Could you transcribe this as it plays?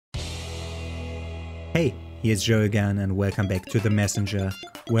Hey, here's Joe again and welcome back to The Messenger,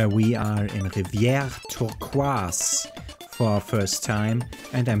 where we are in Rivière, Turqouise for our first time,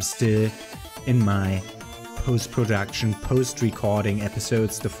 and I'm still in my post-production, post-recording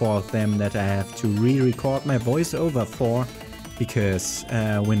episodes, the 4 of them that I have to re-record my voiceover for, because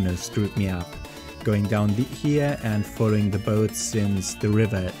Windows screwed me up. Going down here and following the boat since the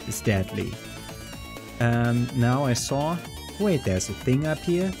river is deadly. Now I saw, wait, there's a thing up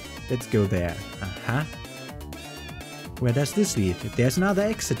here. Let's go there. Uh-huh. Where does this lead? There's another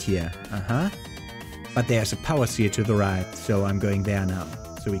exit here. Uh-huh. But there's a power sphere to the right, so I'm going there now.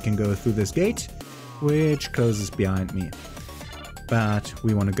 So we can go through this gate, which closes behind me. But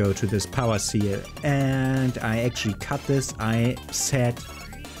we want to go to this power sphere, and I actually cut this. I said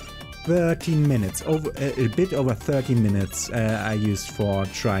 13 minutes, a bit over 13 minutes I used for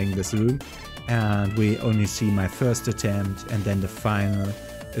trying this room. And we only see my first attempt and then the final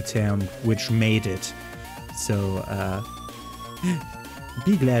attempt, which made it. So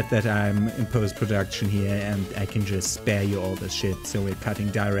be glad that I'm in post-production here and I can just spare you all this shit. So we're cutting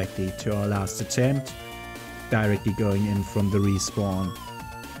directly to our last attempt, directly going in from the respawn.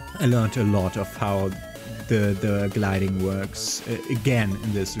 I learned a lot of how the gliding works again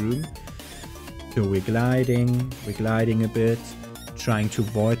in this room. So we're gliding a bit, trying to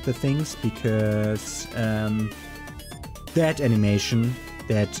avoid the things because that animation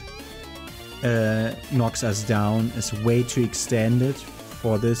that knocks us down is way too extended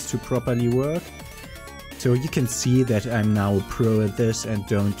for this to properly work. So you can see that I'm now a pro at this and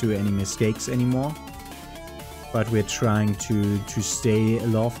don't do any mistakes anymore. But we're trying to stay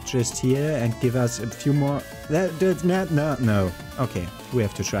aloft just here and give us a few more. That's not, no. Okay, we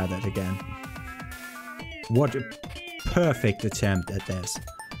have to try that again. What a perfect attempt at this.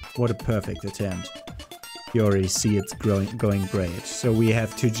 What a perfect attempt. You already see it's going great. So we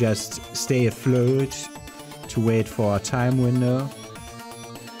have to just stay afloat to wait for a time window.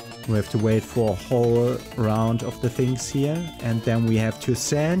 We have to wait for a whole round of the things here. And then we have to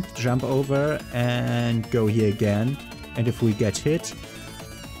ascend, jump over and go here again. And if we get hit,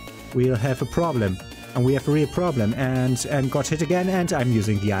 we'll have a problem. And we have a real problem. And got hit again, and I'm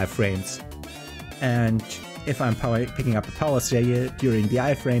using the iframes. And if I'm picking up a power sphere during the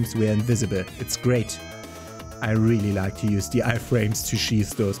iframes, we're invisible. It's great. I really like to use the iframes to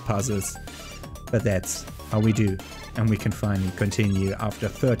sheath those puzzles. But that's how we do. And we can finally continue after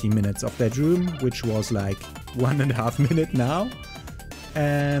 30 minutes of that room, which was like 1.5 minutes now.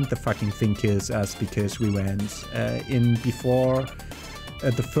 And the fucking thing kills us because we went in before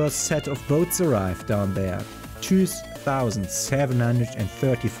the first set of boats arrived down there.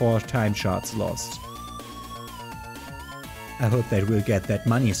 2,734 time shards lost. I hope that we'll get that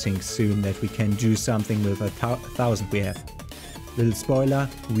money sink soon, that we can do something with 1,000 we have. Little spoiler,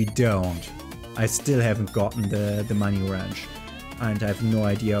 we don't. I still haven't gotten the money wrench. And I have no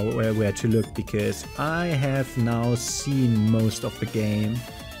idea where to look because I have now seen most of the game.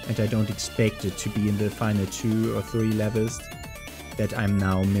 And I don't expect it to be in the final 2 or 3 levels that I'm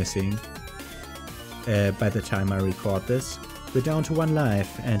now missing. By the time I record this. We're down to 1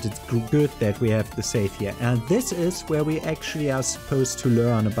 life, and it's good that we have the save here. And this is where we actually are supposed to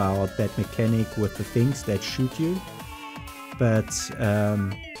learn about that mechanic with the things that shoot you. But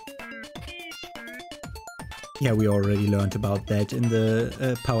yeah, we already learned about that in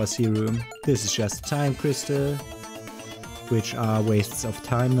the power sphere room. This is just time crystal, which are wastes of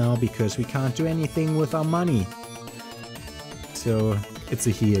time now because we can't do anything with our money. So it's a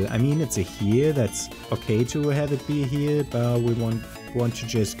heal. I mean, it's a heal. That's okay to have it be a heal, but we want to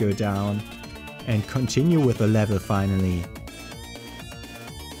just go down and continue with the level finally.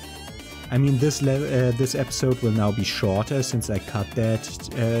 I mean, this episode will now be shorter since I cut that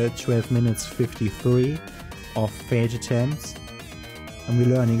 12 minutes 53 of failed attempts. And we're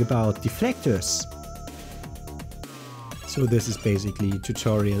learning about deflectors. So this is basically a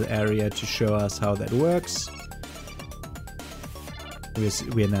tutorial area to show us how that works.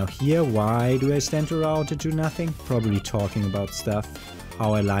 We're now here. Why do I stand around and do nothing? Probably talking about stuff.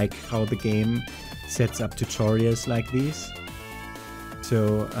 How I like how the game sets up tutorials like these.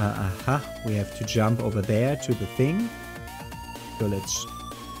 So, we have to jump over there to the thing. So let's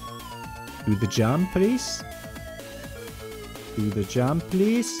do the jump, please. Do the jump,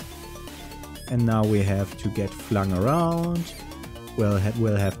 please. And now we have to get flung around. We'll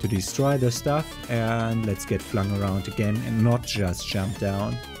have to destroy the stuff, and let's get flung around again and not just jump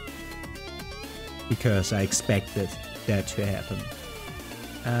down. Because I expected that to happen.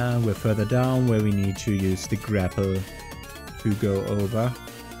 And we're further down where we need to use the grapple to go over.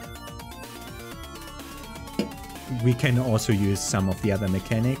 We can also use some of the other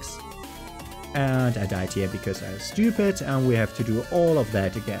mechanics. And I died here because I was stupid, and we have to do all of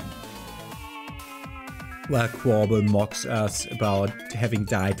that again. Well, Quabble mocks us about having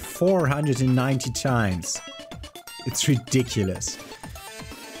died 490 times. It's ridiculous.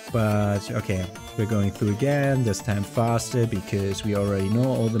 But okay, we're going through again, this time faster because we already know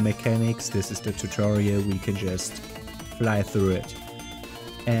all the mechanics. This is the tutorial, we can just fly through it.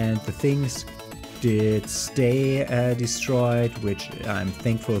 And the things did stay destroyed, which I'm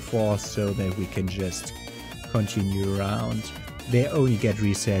thankful for, so that we can just continue around. They only get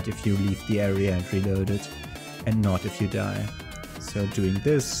reset if you leave the area and reload it, and not if you die. So doing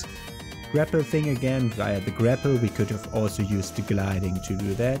this grapple thing again via the grapple, we could have also used the gliding to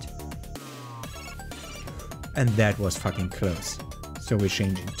do that. And that was fucking close. So we're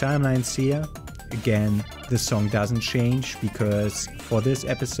changing timelines here. Again, the song doesn't change because for this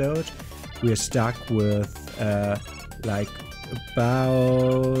episode we're stuck with like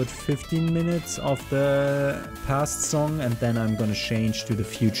about 15 minutes of the past song, and then I'm gonna change to the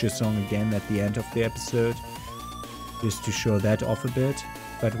future song again at the end of the episode, just to show that off a bit.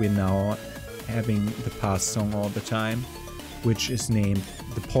 But we're now having the past song all the time, which is named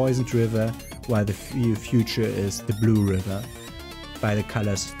the Poisoned River, while the future is the Blue River, by the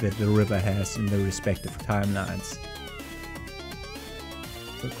colors that the river has in the respective timelines.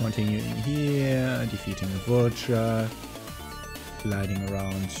 So continuing here, defeating the vulture, gliding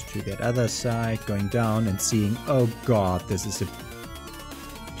around to that other side, going down and seeing, oh god, this is a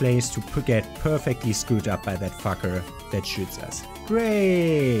place to get perfectly screwed up by that fucker that shoots us.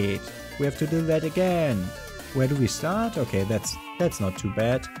 Great! We have to do that again. Where do we start? Okay, that's not too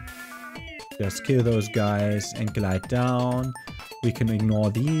bad. Just kill those guys and glide down. We can ignore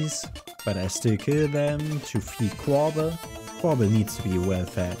these, but I still kill them to feed Quabble. Quabble needs to be well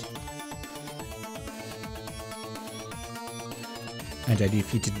fed. And I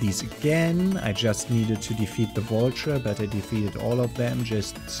defeated these again. I just needed to defeat the vulture, but I defeated all of them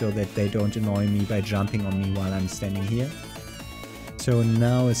just so that they don't annoy me by jumping on me while I'm standing here. So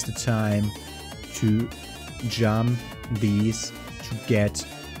now is the time to jump these to get...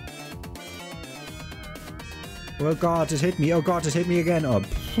 Oh god, it hit me! Oh god, it hit me again! Oh,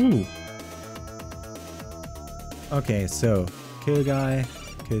 phew. Okay, so kill guy,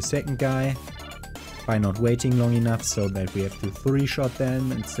 kill second guy, by not waiting long enough so that we have to 3-shot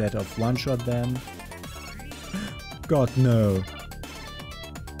them instead of 1-shot them. God no!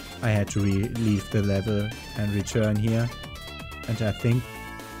 I had to leave the level and return here, and I think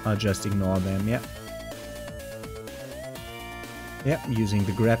I'll just ignore them, yeah. Yeah, using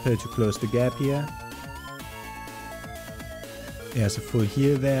the grapple to close the gap here. There's a full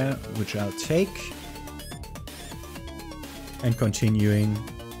heal there, which I'll take. And continuing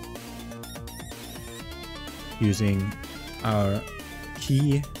using our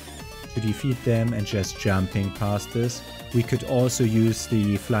key to defeat them and just jumping past this. We could also use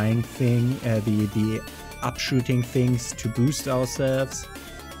the flying thing, the upshooting things to boost ourselves.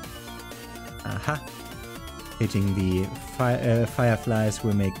 Aha. Hitting the fireflies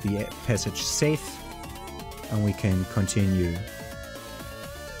will make the passage safe, and we can continue.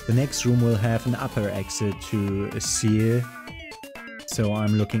 The next room will have an upper exit to seal, so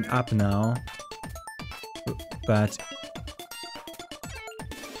I'm looking up now, but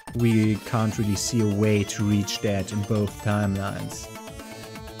we can't really see a way to reach that in both timelines.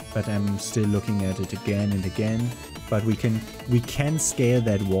 But I'm still looking at it again and again. But we can scale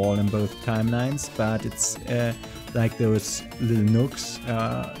that wall in both timelines, but it's like those little nooks,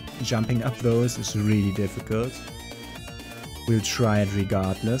 jumping up those is really difficult. We'll try it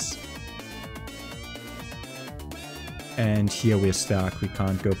regardless. And here we're stuck, we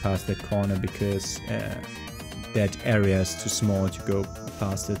can't go past that corner because that area is too small to go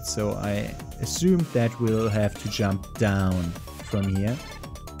past it, so I assumed that we'll have to jump down from here.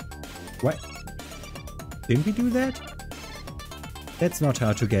 What? Didn't we do that? That's not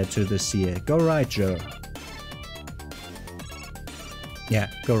how to get to the seal. Go right, Joe.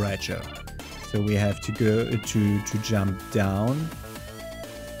 Yeah, go right, Joe. So we have to go to jump down.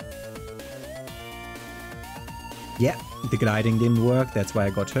 Yeah, the gliding didn't work, that's why I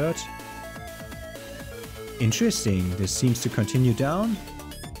got hurt. Interesting, this seems to continue down.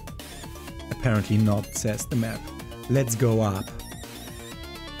 Apparently not, says the map. Let's go up.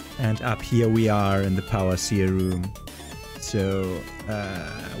 And up here we are in the power seal room. So,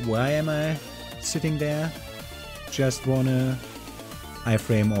 why am I sitting there? Just wanna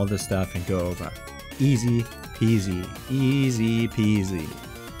iframe all the stuff and go over. Easy peasy, easy peasy.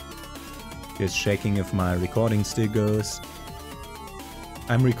 Just checking if my recording still goes.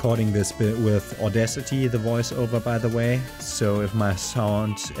 I'm recording this bit with Audacity, the voiceover, by the way. So if my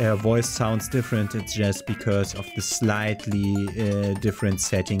voice sounds different, it's just because of the slightly different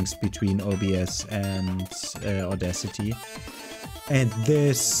settings between OBS and Audacity. And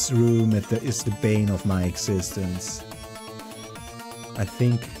this room is the bane of my existence. I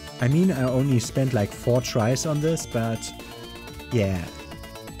mean, I only spent like 4 tries on this, but yeah.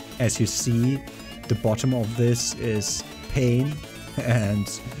 As you see, the bottom of this is pain. And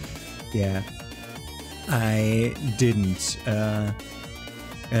yeah, I didn't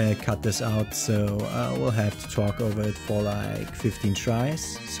cut this out, so we'll have to talk over it for like 15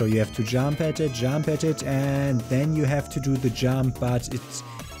 tries. So you have to jump at it, and then you have to do the jump, but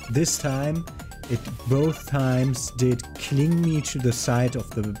this time it both times did cling me to the side of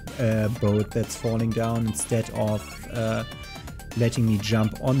the boat that's falling down instead of letting me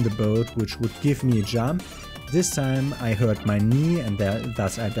jump on the boat, which would give me a jump. This time I hurt my knee and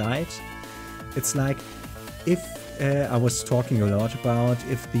thus I died. It's like if I was talking a lot about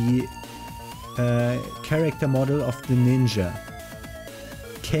if the character model of the ninja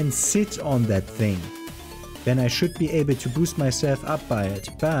can sit on that thing, then I should be able to boost myself up by it,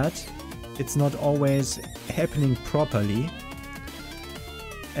 but it's not always happening properly.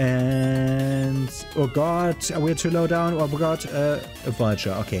 And oh god, we're too low down. Oh god, a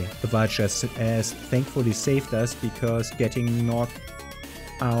vulture. Okay, the vulture has thankfully saved us because getting knocked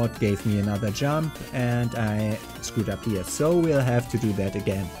out gave me another jump and I screwed up here. So we'll have to do that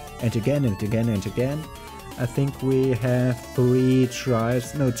again and again and again and again. I think we have 2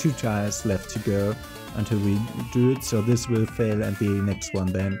 tries left to go until we do it. So this will fail and the next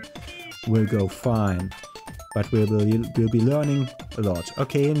one then will go fine. But we'll be learning a lot.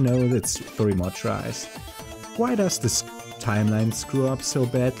 Okay, no, that's 3 more tries. Why does this timeline screw up so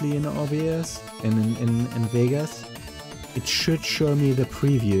badly in OBS, in Vegas? It should show me the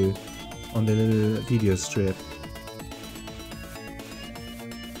preview on the little video strip.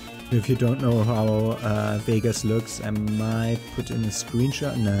 If you don't know how Vegas looks, I might put in a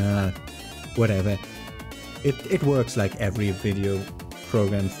screenshot. Nah, whatever. It works like every video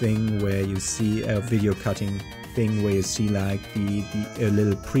program thing where you see a video cutting thing where you see like a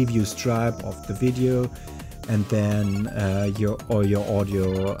little preview stripe of the video and then your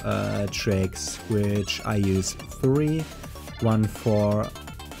audio tracks, which I use 3. One for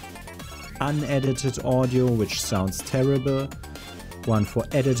unedited audio, which sounds terrible. One for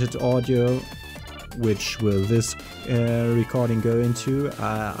edited audio, which will this recording go into.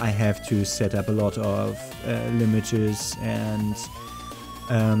 I have to set up a lot of limiters and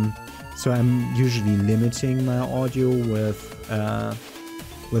so I'm usually limiting my audio with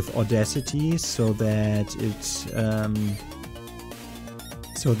Audacity so that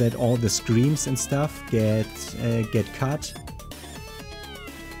all the screams and stuff get cut.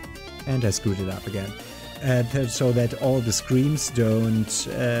 And I screwed it up again. So that all the screams don't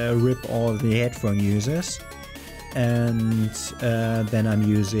rip all the headphone users. And then I'm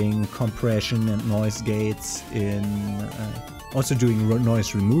using compression and noise gates in also doing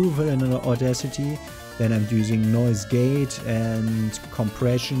noise removal in Audacity. Then I'm using noise gate and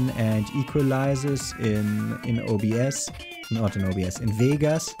compression and equalizers in OBS, not in OBS, in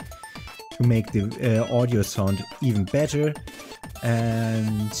Vegas to make the audio sound even better.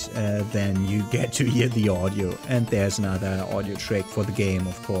 And then you get to hear the audio. And there's another audio track for the game,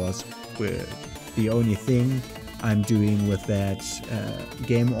 of course. Where the only thing I'm doing with that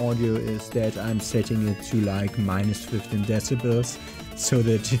game audio is that I'm setting it to like minus 15 decibels so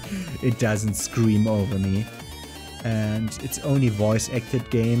that it doesn't scream over me. And it's only voice acted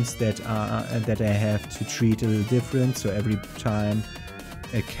games that I have to treat a little different. So every time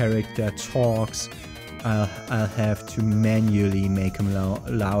a character talks, I'll have to manually make him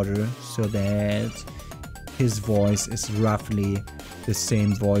louder so that his voice is roughly the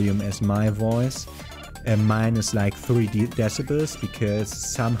same volume as my voice. Minus like 3 decibels because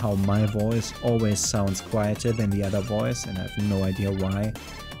somehow my voice always sounds quieter than the other voice and I have no idea why,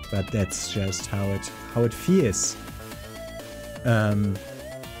 but that's just how it feels.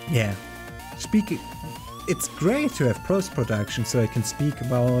 Yeah, it's great to have post-production so I can speak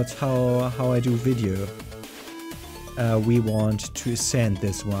about how I do video. We want to ascend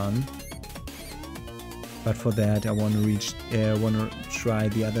this one. But for that I want to try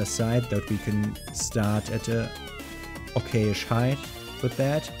the other side, that we can start at a okayish height with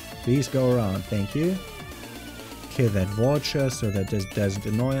that. Please go around, thank you. Kill that vulture so that this doesn't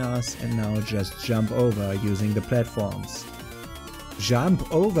annoy us, and now just jump over using the platforms.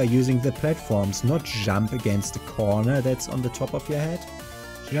 Jump over using the platforms, not jump against the corner that's on the top of your head.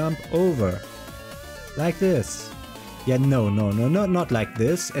 Jump over. Like this. Yeah, no, not like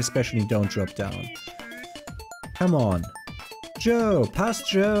this. Especially don't drop down. Come on. Joe, past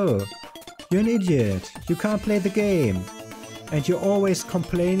Joe. You're an idiot. You can't play the game. And you're always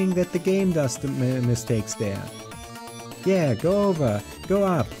complaining that the game does the mistakes there. Yeah, go over. Go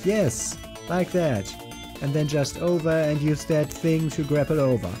up. Yes. Like that. And then just over and use that thing to grapple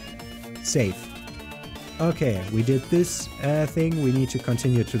over. Safe. Okay, we did this thing. We need to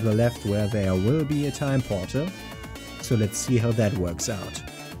continue to the left where there will be a time portal. So let's see how that works out.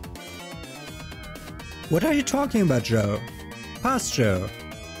 What are you talking about, Joe? Past Joe.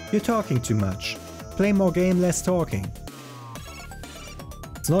 You're talking too much. Play more game, less talking.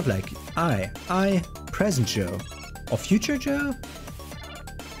 It's not like I, present Joe. Or future Joe?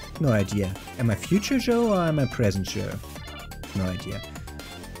 No idea. Am I future Joe or am I present Joe? No idea.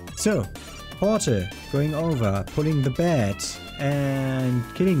 So, portal, going over, pulling the bat and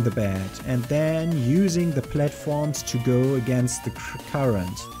killing the bat, and then using the platforms to go against the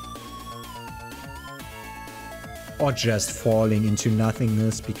current. Or just falling into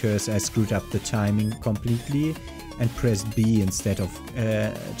nothingness because I screwed up the timing completely and pressed B instead of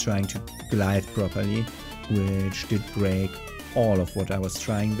trying to glide properly, which did break all of what I was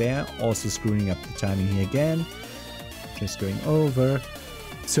trying there. Also screwing up the timing here again. Just going over.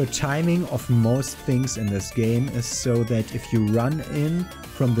 So timing of most things in this game is so that if you run in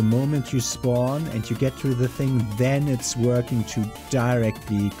from the moment you spawn and you get to the thing, then it's working to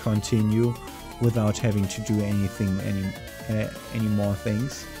directly continue without having to do anything, any more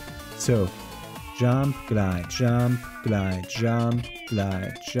things. So jump, glide, jump, glide, jump,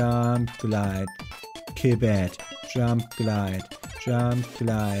 glide, jump, glide, kill bat, jump, glide, jump,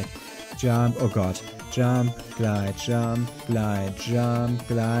 glide, jump, oh god, jump, glide, jump, glide, jump,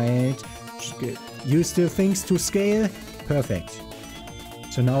 glide. Use the things to scale. Perfect.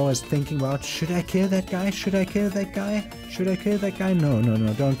 So now I was thinking about, should I kill that guy? Should I kill that guy? Should I kill that guy? No,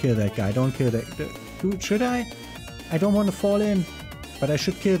 don't kill that guy. Don't kill that. Dude, should I? I don't want to fall in, but I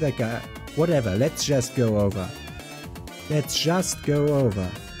should kill that guy. Whatever, let's just go over. Let's just go over.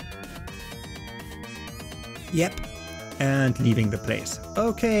 Yep. And leaving the place.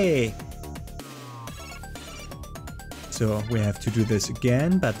 Okay. So we have to do this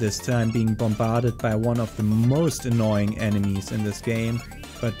again, but this time being bombarded by one of the most annoying enemies in this game.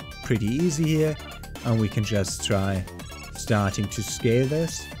 But pretty easy here. And we can just try starting to scale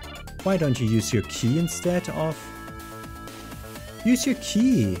this. Why don't you use your key instead of... Use your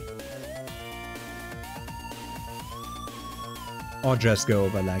key! Or just go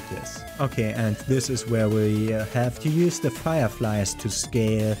over like this. Okay, and this is where we have to use the fireflies to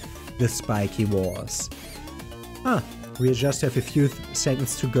scale the spiky walls. Ah, we just have a few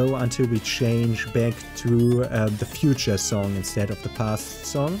seconds to go until we change back to the future song instead of the past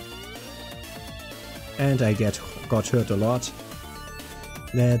song. And I got hurt a lot.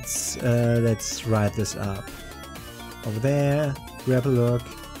 Let's write this up. Over there, grab a look.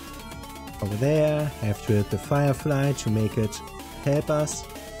 Over there, have to hit the firefly to make it help us.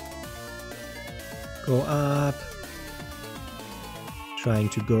 Go up. Trying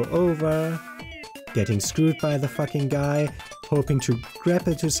to go over. Getting screwed by the fucking guy. Hoping to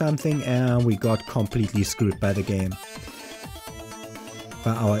grapple to something, and we got completely screwed by the game.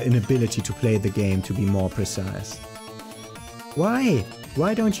 By our inability to play the game, to be more precise. Why?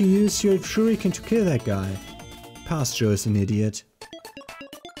 Why don't you use your shuriken to kill that guy? Past Joe is an idiot.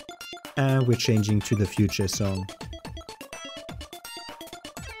 And we're changing to the future song.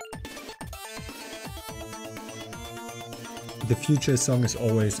 The future song is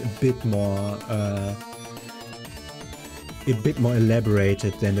always a bit more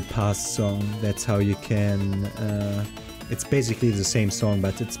elaborated than the past song. That's how you can... it's basically the same song,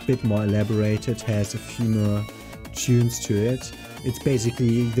 but it's a bit more elaborated, has a few more tunes to it. It's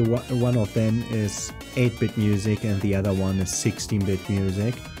basically, one of them is 8-bit music and the other one is 16-bit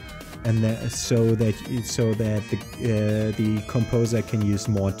music. And so that the composer can use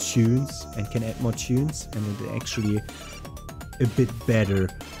more tunes and can add more tunes, and it's actually a bit better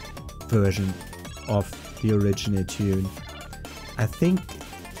version of the original tune. I think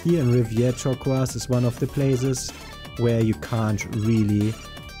here in Rivière, Turqouise is one of the places where you can't really...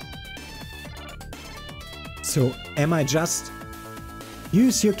 So, am I just...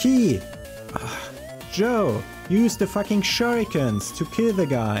 Use your key! Joe, use the fucking shurikens to kill the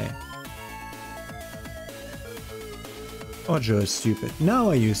guy! Oh, Joe is stupid.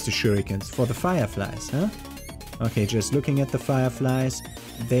 Now I use the shurikens for the fireflies, huh? Okay, just looking at the fireflies,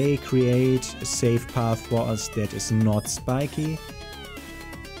 they create a safe path for us that is not spiky.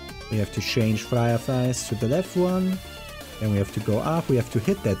 We have to change fireflies to the left one. Then we have to go up, we have to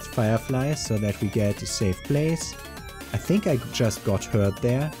hit that firefly so that we get a safe place. I think I just got hurt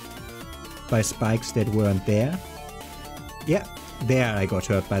there by spikes that weren't there. Yeah, there I got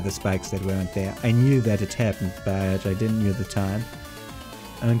hurt by the spikes that weren't there. I knew that it happened, but I didn't know the time.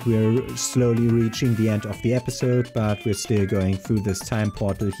 And we're slowly reaching the end of the episode, but we're still going through this time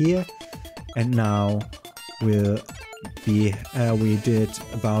portal here. And now we did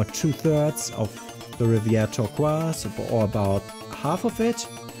about 2/3 of the Rivière Turqouise, or about half of it,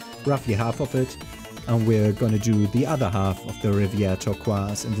 roughly half of it. And we're gonna do the other half of the Rivière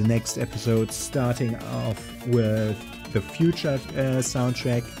Turqouise in the next episode, starting off with the future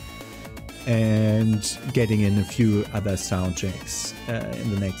soundtrack and getting in a few other soundtracks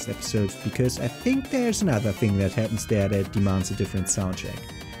in the next episode, because I think there's another thing that happens there that demands a different soundtrack.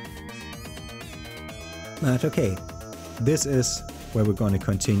 But okay, this is where we're going to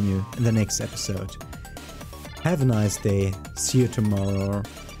continue in the next episode. Have a nice day, see you tomorrow,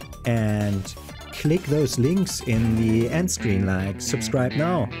 and click those links in the end screen, like subscribe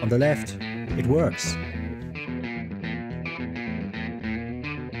now on the left. It works.